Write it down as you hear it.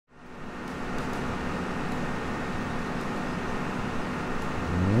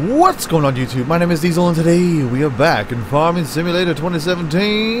What's going on YouTube? My name is Diesel and today we are back in Farming Simulator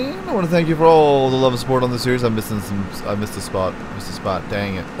 2017. I want to thank you for all the love and support on this series. I missed a spot,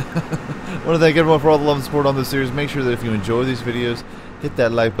 dang it. I want to thank everyone for all the love and support on this series. Make sure that if you enjoy these videos, hit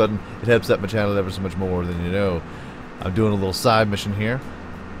that like button. It helps out my channel ever so much more than you know. I'm doing a little side mission here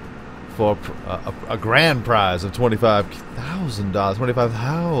for a grand prize of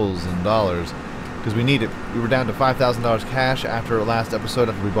 $25,000. Because we need it. We were down to $5,000 cash after our last episode,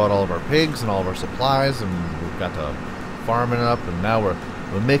 after we bought all of our pigs and all of our supplies, and we got to farming up, and now we're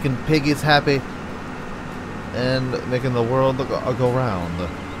making piggies happy and making the world go round.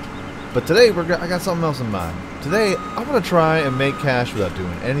 But today I got something else in mind. Today I want to try and make cash without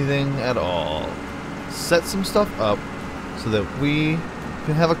doing anything at all. Set some stuff up so that we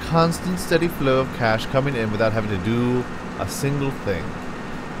can have a constant, steady flow of cash coming in without having to do a single thing.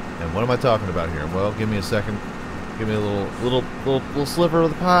 And what am I talking about here? Well, give me a second. Give me a little sliver of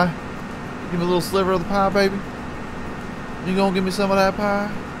the pie. Give me a little sliver of the pie, baby. You gonna give me some of that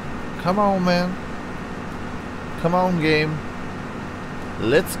pie? Come on, man. Come on, game.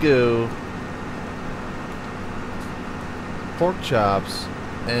 Let's go. Pork chops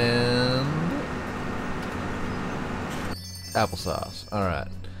and applesauce. All right.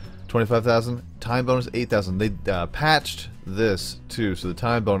 25,000. Time bonus 8,000. They patched this too, so the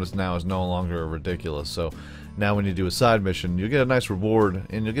time bonus now is no longer ridiculous. So now when you do a side mission, you get a nice reward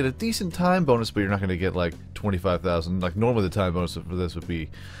and you'll get a decent time bonus, but you're not going to get like 25,000. Like normally the time bonus for this would be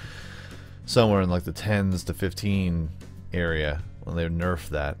somewhere in like the 10s to 15 area. When they nerfed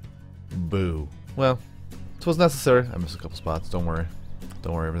that. Boo. Well, it was necessary. I missed a couple spots. Don't worry.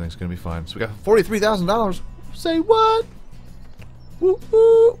 Don't worry. Everything's going to be fine. So we got $43,000. Say what? Woo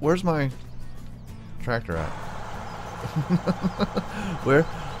woo. Where's my tractor at? Where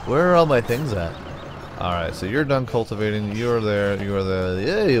are all my things at? Alright, so you're done cultivating. You're there. You're there.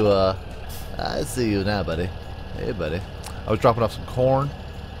 Yeah, you are. I see you now, buddy. Hey, buddy. I was dropping off some corn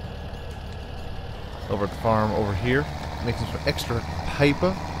over at the farm over here, making some extra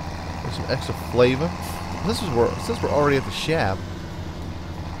paper with some extra flavor. Since we're already at the shop,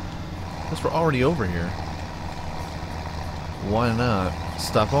 since we're already over here, why not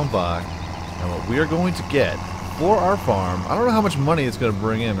stop on by? And what we are going to get for our farm, I don't know how much money it's going to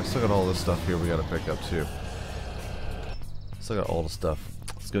bring in. I still got all this stuff here we got to pick up too. Still got all the stuff.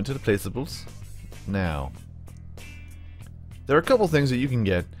 Let's go into the placeables. Now, there are a couple things that you can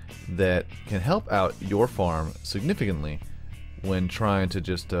get that can help out your farm significantly when trying to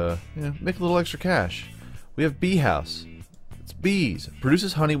just make a little extra cash. We have Bee House. It's bees. It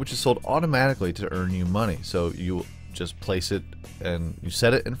produces honey which is sold automatically to earn you money. So you just place it and you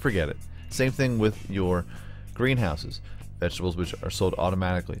set it and forget it. Same thing with your greenhouses, vegetables which are sold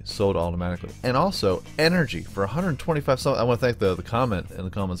automatically, and also energy for 125. I want to thank the comment in the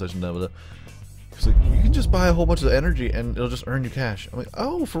comment section down below. It's like, you can just buy a whole bunch of energy and it'll just earn you cash. I'm like,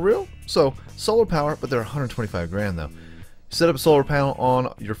 oh, for real? So solar power, but they're 125 grand though. Set up a solar panel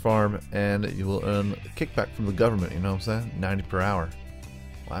on your farm and you will earn a kickback from the government. You know what I'm saying? 90 per hour.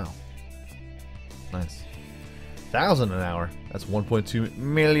 Wow, nice. 1,000 an hour. That's $1.2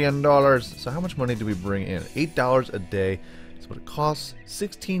 million. So how much money do we bring in? $8 a day. That's what it costs.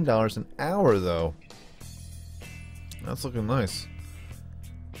 $16 an hour, though. That's looking nice.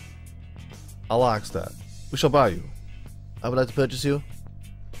 I like that. We shall buy you. I would like to purchase you.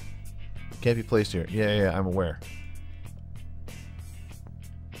 Can't be placed here. Yeah, I'm aware.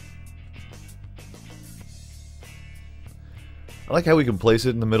 I like how we can place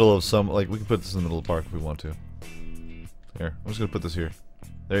it in the middle of some, like we can put this in the middle of the park if we want to. Here, I'm just gonna put this here.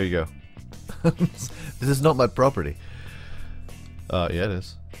 There you go. This is not my property. Yeah, it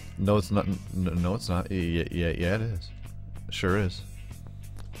is. No, it's not. No, it's not. Yeah, it is. It sure is.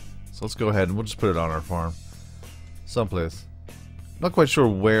 So let's go ahead and we'll just put it on our farm, someplace. Not quite sure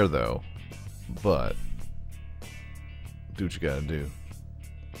where though, but do what you gotta do.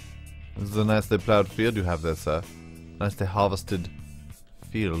 This is a nicely plowed field you have there, sir. Nicely harvested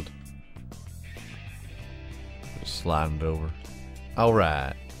field. Slide it over.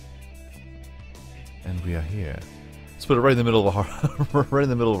 Alright. And we are here. Let's put it right in the middle of our right in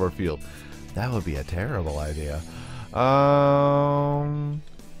the middle of our field. That would be a terrible idea. I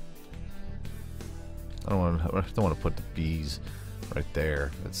don't want to put the bees right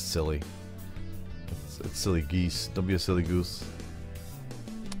there. It's silly. It's silly geese. Don't be a silly goose.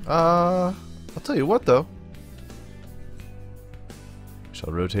 I'll tell you what though.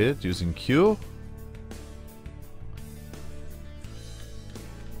 Shall rotate it using Q.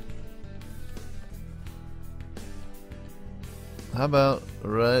 How about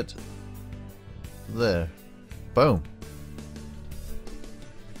right there? Boom.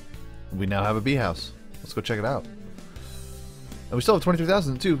 we now have a bee house. Let's go check it out. And we still have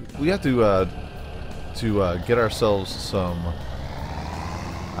 23,000 too. We have to get ourselves some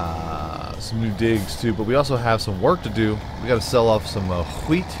new digs too. But we also have some work to do. We got to sell off some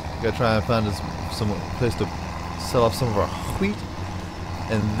wheat. We got to try and find some place to sell off some of our wheat,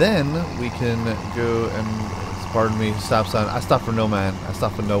 and then we can go and, pardon me, stop sign. I stop for no man. I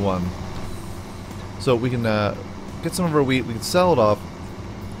stop for no one. So we can get some of our wheat. We can sell it off,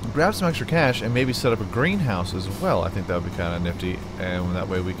 grab some extra cash, and maybe set up a greenhouse as well. I think that would be kind of nifty, and that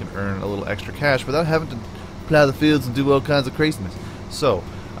way we can earn a little extra cash without having to plow the fields and do all kinds of craziness. So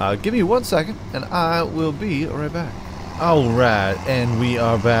give me 1 second, and I will be right back. Alright, and we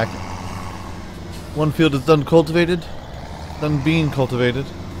are back. One field is done cultivated, done being cultivated.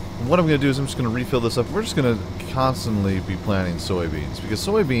 And what I'm going to do is I'm just going to refill this up. We're just going to constantly be planting soybeans, because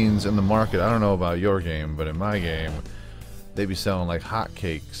soybeans in the market, I don't know about your game, but in my game, they be selling like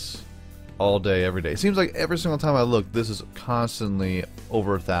hotcakes all day, every day. It seems like every single time I look, this is constantly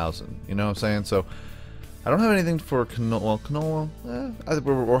over 1,000. You know what I'm saying? So I don't have anything for canola. Well, canola, I think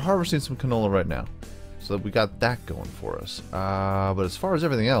we're harvesting some canola right now, so we got that going for us. But as far as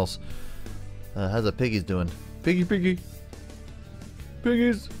everything else, how's the piggies doing? Piggies.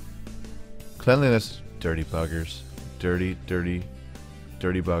 Cleanliness, dirty buggers, dirty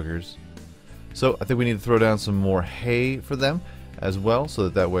buggers. So I think we need to throw down some more hay for them as well, so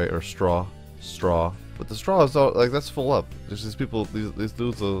that way, or straw. But the straw is all, like, that's full up. There's these people, these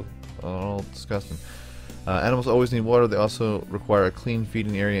dudes are all disgusting. Animals always need water. They also require a clean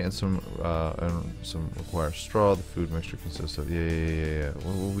feeding area, and some require straw. The food mixture consists of yeah.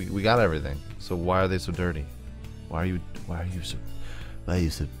 Well, we got everything. So why are they so dirty? Why are you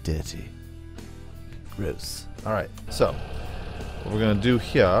so dirty? Gross. All right. So what we're gonna do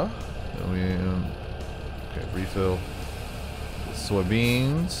here, okay, refill the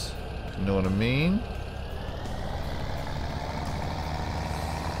soybeans. You know what I mean?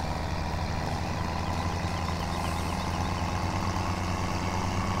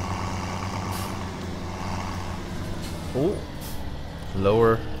 Oh,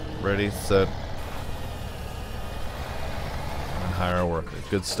 lower, ready, set, and hire a worker.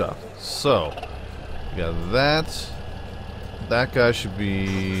 Good stuff. So, we got that. That guy should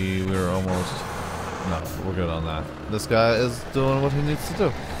be, we're almost, no, we're good on that. This guy is doing what he needs to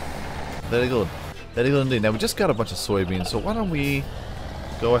do. Very good. Very good indeed. Now, we just got a bunch of soybeans, so why don't we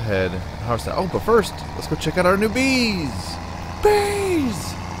go ahead and harvest that. Oh, but first, let's go check out our new bees.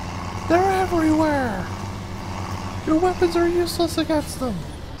 Bees! They're everywhere. Your weapons are useless against them.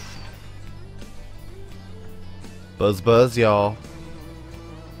 Buzz, y'all.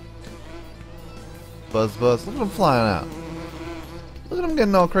 Buzz. Look at them flying out. Look at them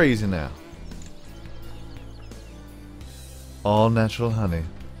getting all crazy now. All natural honey.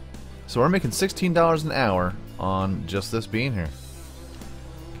 So we're making $16 an hour on just this bean here.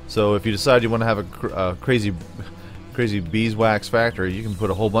 So if you decide you want to have a crazy beeswax factory, you can put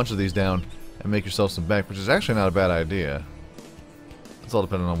a whole bunch of these down and make yourself some bank, which is actually not a bad idea. It's all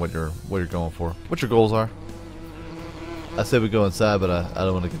depending on what you're going for, what your goals are. I say we go inside, but I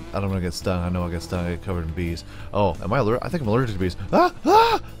don't want to get stung. I know I get stung. I get covered in bees. Oh, am I allergic? I think I'm allergic to bees. Run!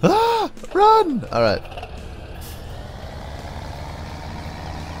 All right.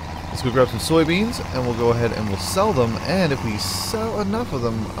 Let's go grab some soybeans, and we'll go ahead and we'll sell them. And if we sell enough of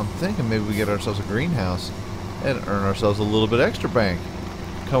them, I'm thinking maybe we get ourselves a greenhouse and earn ourselves a little bit extra bank,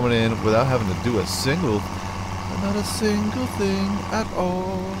 coming in without having to do not a single thing at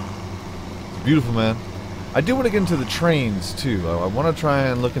all. It's beautiful, man. I do want to get into the trains too. I want to try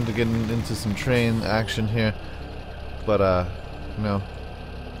and look into getting into some train action here, but you know,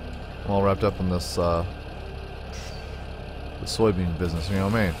 I'm all wrapped up in this the soybean business. You know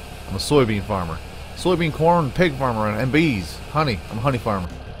what I mean? I'm a soybean farmer, soybean, corn, pig farmer, and bees, honey. I'm a honey farmer.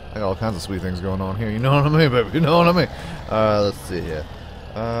 I got all kinds of sweet things going on here. You know what I mean, baby? You know what I mean? Let's see here.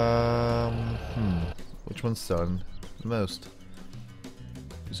 Which one's selling the most?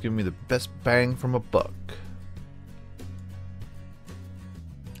 Who's giving me the best bang from a buck?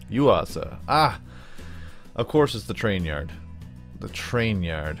 You are, sir. Of course it's the train yard. The train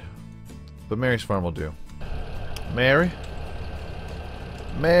yard. But Mary's farm will do. Mary?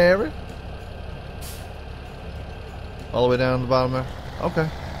 All the way down to the bottom there? Okay.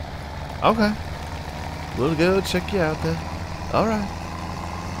 We'll go check you out there. Alright.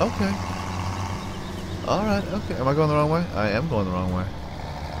 Okay. Am I going the wrong way? I am going the wrong way.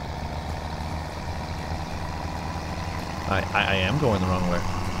 I am going the wrong way.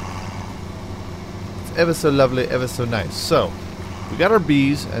 It's ever so lovely, ever so nice. So, we got our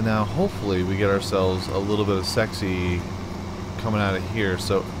bees, and now hopefully we get ourselves a little bit of sexy coming out of here.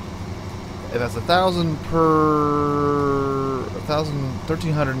 So, If that's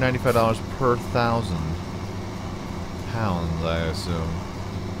 $1,395 per 1,000 pounds, I assume,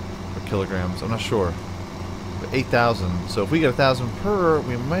 or kilograms. I'm not sure. But 8,000. So if we get 1,000 per,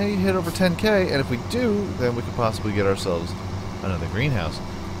 we may hit over 10K. And if we do, then we could possibly get ourselves another greenhouse,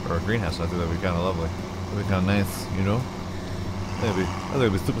 or a greenhouse. I think that'd be kind of lovely. That'd be kind of nice, you know. I think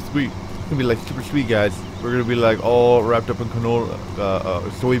it'd be super sweet. It's gonna be like super sweet, guys. We're gonna be like all wrapped up in canola,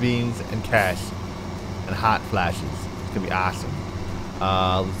 soybeans, and cash, and hot flashes. It's gonna be awesome.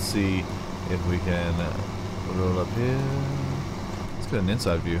 Let's see if we can roll up here. Let's get an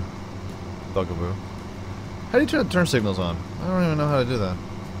inside view. Bugaboo. How do you turn signals on? I don't even know how to do that.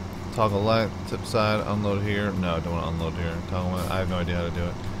 Toggle light, tip side, unload here. No, I don't want to unload here. Toggle light. I have no idea how to do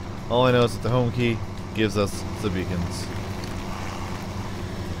it. All I know is that the home key gives us the beacons.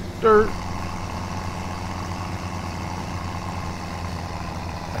 Dirt.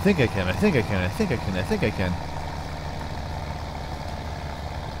 I think I can.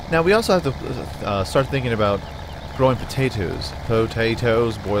 Now we also have to start thinking about growing potatoes.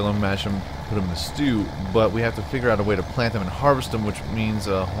 Boil them, mash them, put them in a stew. But we have to figure out a way to plant them and harvest them, which means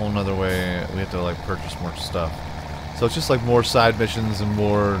a whole nother way. We have to like purchase more stuff. So it's just like more side missions and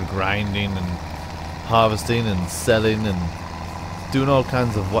more grinding and harvesting and selling and doing all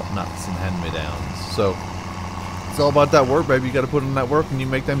kinds of whatnots and hand-me-downs. So it's all about that work, baby. You got to put in that work and you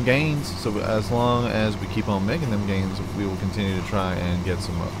make them gains. So as long as we keep on making them gains, we will continue to try and get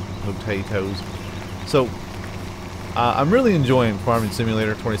some potatoes. So I'm really enjoying Farming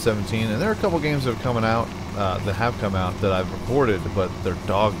Simulator 2017, and there are a couple games that have come out that I've recorded, but they're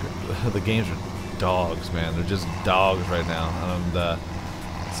the games are dogs, man. They're just dogs right now, and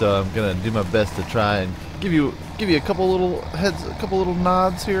so I'm gonna do my best to try and give you a couple little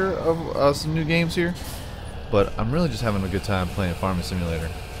nods here of some new games here. But I'm really just having a good time playing Farming Simulator.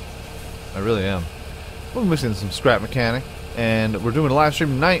 I really am. We're missing some scrap mechanic, and we're doing a live stream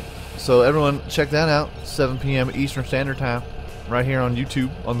tonight. So everyone, check that out. 7 p.m. Eastern Standard Time, right here on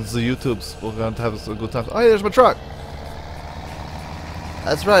YouTube, on the YouTubes. We're going to have a good time. Oh, hey, there's my truck.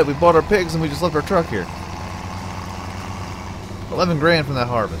 That's right. We bought our pigs and we just left our truck here. 11 grand from that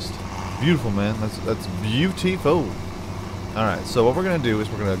harvest. Beautiful, man. That's beautiful. All right. So what we're gonna do is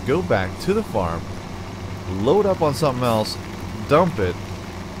we're gonna go back to the farm, load up on something else, dump it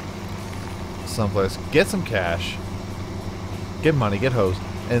someplace, get some cash, get money, get hose.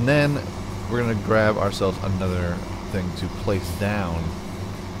 And then we're going to grab ourselves another thing to place down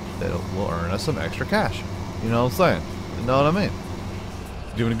that will earn us some extra cash. You know what I'm saying? You know what I mean?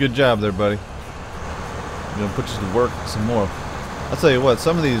 You're doing a good job there, buddy. I'm going to put you to work some more. I'll tell you what,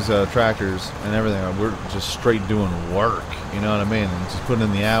 some of these tractors and everything, we're just straight doing work. You know what I mean? And just putting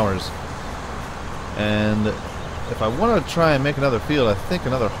in the hours. And if I want to try and make another field, I think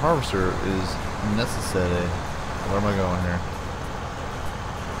another harvester is necessary. Where am I going here?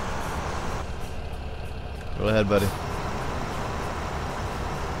 Go ahead, buddy.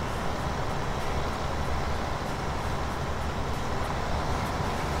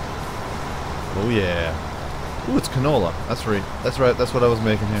 Oh yeah. Ooh, it's canola. That's right. That's right. That's what I was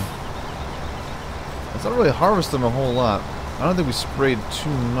making here. It's not really harvesting a whole lot. I don't think we sprayed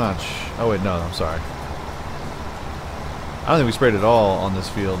too much. Oh wait, no, I'm sorry. I don't think we sprayed at all on this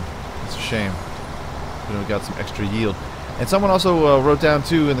field. It's a shame. You know, we got some extra yield. And someone also wrote down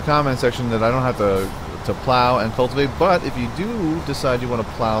too in the comment section that I don't have to plow and cultivate, but if you do decide you want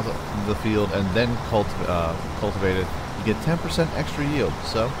to plow the field and then cultivate it, you get 10% extra yield.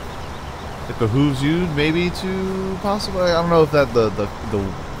 So it behooves you maybe to possibly, I don't know if that the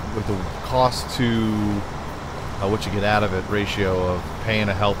cost to what you get out of it ratio of paying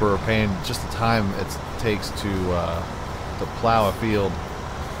a helper or paying just the time it takes to plow a field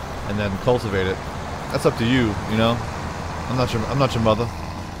and then cultivate it. That's up to you, you know. I'm not your mother.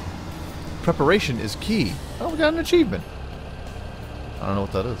 Preparation is key. Oh, we got an achievement. I don't know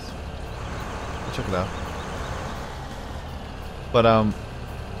what that is. Check it out. But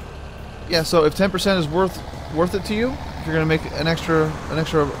yeah. So if 10% is worth it to you, if you're gonna make an extra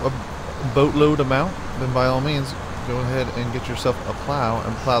boatload amount, then by all means, go ahead and get yourself a plow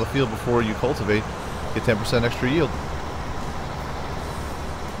and plow the field before you cultivate. Get 10% extra yield.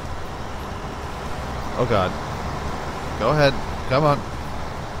 Oh God. Go ahead. Come on.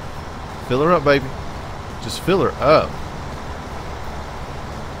 Fill her up, baby. Just fill her up.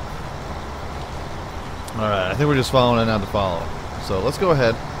 Alright, I think we're just following it now to follow. So let's go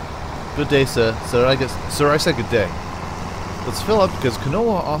ahead. Good day, sir. Sir, I said good day. Let's fill up because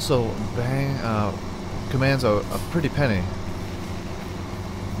canola also commands a pretty penny.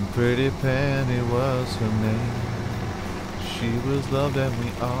 Pretty penny was her name. She was loved and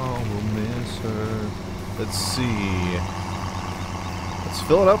we all will miss her. Let's see. Let's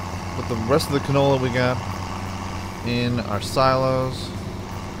fill it up with the rest of the canola we got in our silos.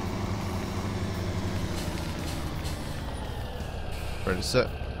 Ready to set.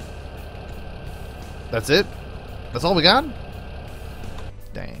 That's it? That's all we got?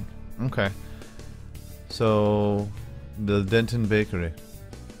 Dang. Okay. So, the Denton Bakery.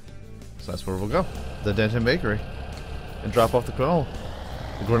 So that's where we'll go. The Denton Bakery. And drop off the canola.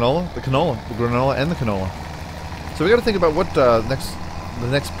 The granola? The canola. The granola and the canola. So we gotta think about what the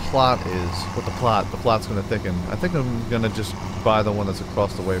next plot is. What the plot's gonna thicken. I think I'm gonna just buy the one that's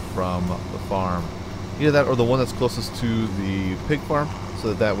across the way from the farm. Either that or the one that's closest to the pig farm.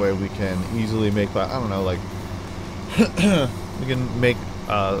 So that way we can easily make, I don't know, like, we can make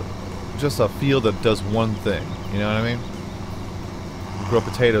just a field that does one thing. You know what I mean? We grow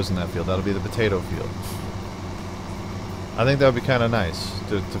potatoes in that field. That'll be the potato field. I think that would be kind of nice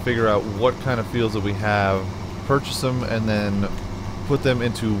to figure out what kind of fields that we have, purchase them, and then put them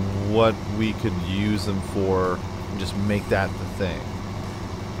into what we could use them for, and just make that the thing.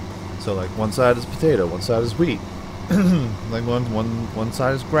 So like one side is potato, one side is wheat, like one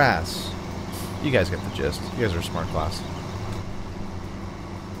side is grass. You guys get the gist. You guys are a smart class.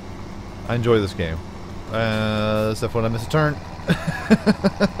 I enjoy this game. Except when I miss a turn.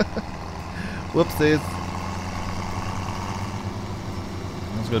 Whoopsies.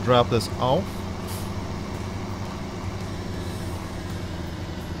 I'm just gonna drop this off.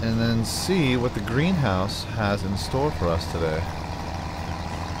 And then see what the greenhouse has in store for us today.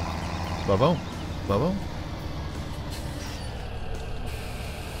 Ba-boom. Ba-boom.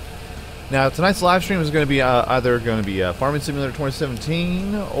 Now, tonight's live stream is going to be either going to be Farming Simulator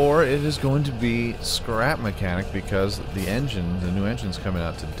 2017, or it is going to be Scrap Mechanic, because the new engine's coming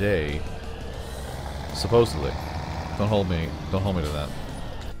out today. Supposedly. Don't hold me to that.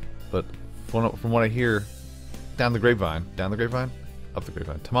 But from what I hear, down the grapevine, up the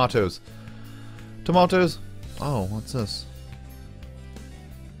grapevine, tomatoes. Oh, what's this?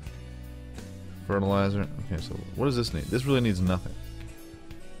 Fertilizer. Okay, so what does this need? This really needs nothing.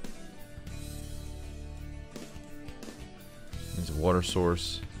 Needs a water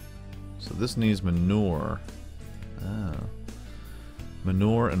source. So this needs manure. Oh.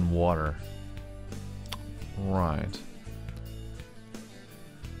 Manure and water. Right.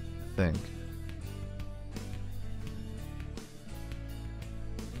 I think.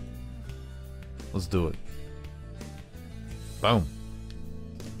 Let's do it. Boom.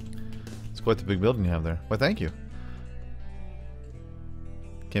 It's quite the big building you have there. Why, thank you.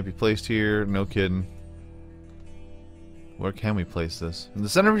 Can't be placed here. No kidding. Where can we place this? In the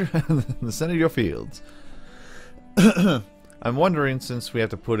center of your, in the center of your fields. I'm wondering, since we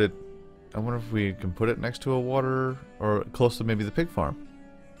have to put it, I wonder if we can put it next to a water, or close to maybe the pig farm.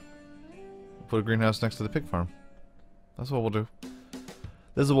 Put a greenhouse next to the pig farm. That's what we'll do.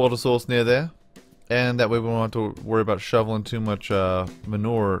 There's a water source near there, and that way we won't have to worry about shoveling too much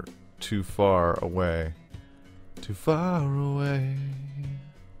manure too far away. Too far away.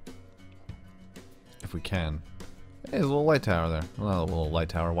 If we can. Hey, there's a little light tower there. Well, not a little light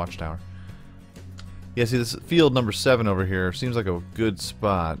tower, watchtower. Yeah, see, this field number 7 over here seems like a good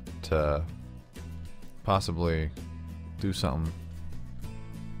spot to possibly do something.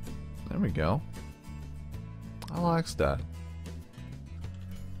 There we go. I like that.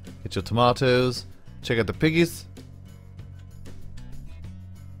 Get your tomatoes. Check out the piggies.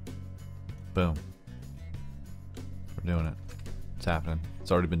 Boom. We're doing it. It's happening.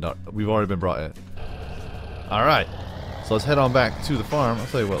 It's already been done. We've already been brought in. Alright. So let's head on back to the farm. I'll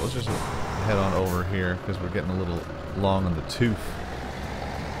tell you what, let's just head on over here because we're getting a little long on the tooth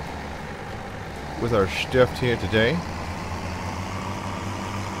with our stuff here today.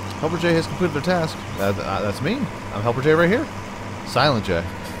 Helper J has completed their task. That's me. I'm Helper J right here. Silent J.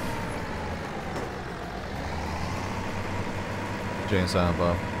 J and Silent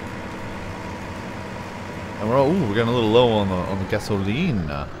Bob. And we're getting a little low on the gasoline.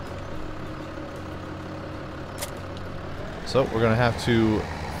 So we're gonna have to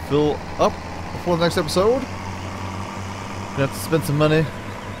fill up before the next episode. Gonna have to spend some money.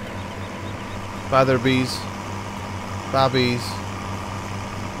 Buy their bees. Buy bees.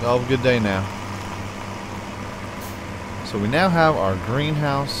 All have a good day now. So we now have our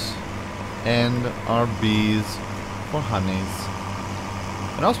greenhouse and our bees for honeys.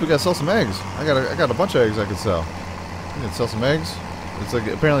 And also we gotta sell some eggs. I got a bunch of eggs I could sell. We can sell some eggs. It's like,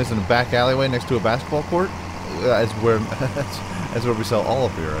 apparently it's in a back alleyway next to a basketball court. That's where that's where we sell all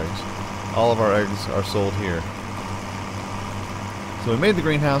of your eggs. All of our eggs are sold here. So we made the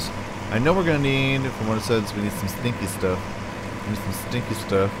greenhouse. I know we're gonna need, from what it says, we need some stinky stuff. and some stinky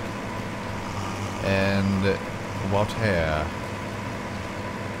stuff, and water.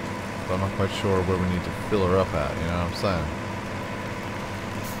 But I'm not quite sure where we need to fill her up at, you know what I'm saying?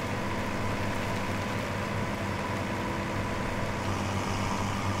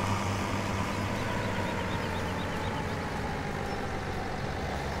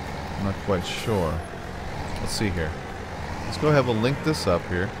 I'm not quite sure. Let's see here. Let's go ahead, we'll link this up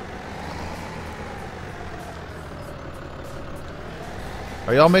here.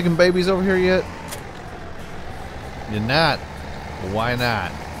 Are y'all making babies over here yet? You're not? Why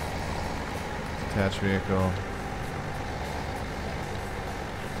not? Attach vehicle.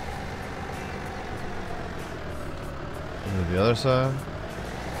 To the other side.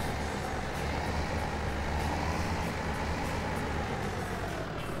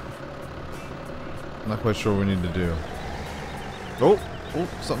 I'm not quite sure what we need to do. Oh,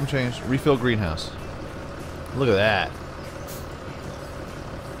 something changed. Refill greenhouse. Look at that.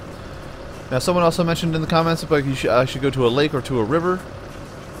 Now, someone also mentioned in the comments about I should go to a lake or to a river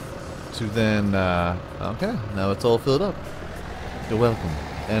to then. Okay, now it's all filled up. You're welcome.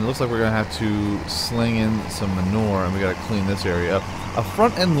 And it looks like we're gonna have to sling in some manure, and we gotta clean this area up. A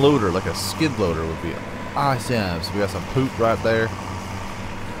front end loader, like a skid loader, would be awesome. So we got some poop right there.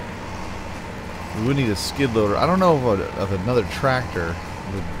 We would need a skid loader. I don't know if another tractor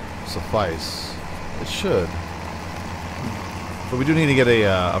would suffice. It should. But we do need to get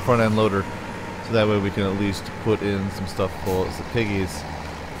a front end loader, so that way we can at least put in some stuff for the piggies.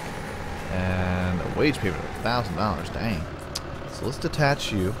 And a wage payment of $1,000. Dang. So let's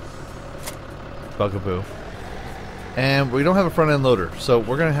detach you, Bugaboo. And we don't have a front end loader, so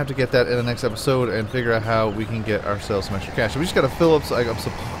we're gonna have to get that in the next episode and figure out how we can get ourselves some extra cash. So we just gotta fill up.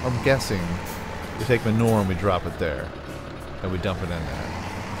 I'm guessing we take manure and we drop it there, and we dump it in there.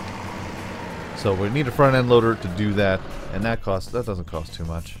 So we need a front end loader to do that, and that doesn't cost too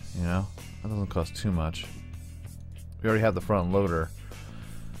much, you know. That doesn't cost too much. We already have the front loader.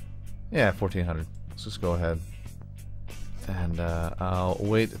 Yeah, $1,400. Let's just go ahead. And I'll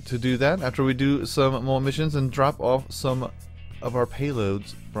wait to do that after we do some more missions and drop off some of our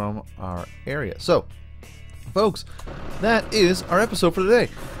payloads from our area. So, folks, that is our episode for today.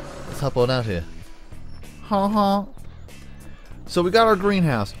 Let's hop on out here. So we got our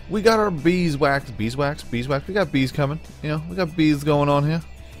greenhouse. We got our beeswax. Beeswax? Beeswax? We got bees coming. You know, we got bees going on here.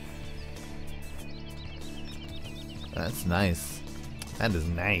 That's nice. That is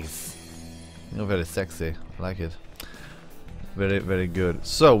nice. You know, very sexy. I like it. Very, very good.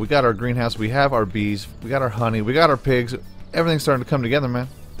 So, we got our greenhouse, we have our bees, we got our honey, we got our pigs. Everything's starting to come together, man.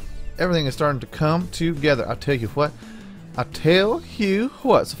 Everything is starting to come together. I'll tell you what.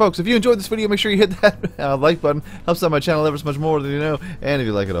 So, folks, if you enjoyed this video, make sure you hit that like button. Helps out my channel ever so much more than you know. And if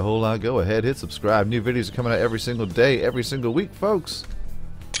you like it a whole lot, go ahead, hit subscribe. New videos are coming out every single day, every single week, folks.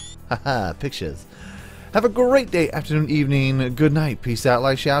 Haha, pictures. Have a great day, afternoon, evening, good night, peace out,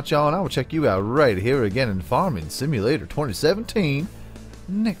 like, shout, y'all, and I will check you out right here again in Farming Simulator 2017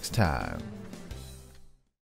 next time.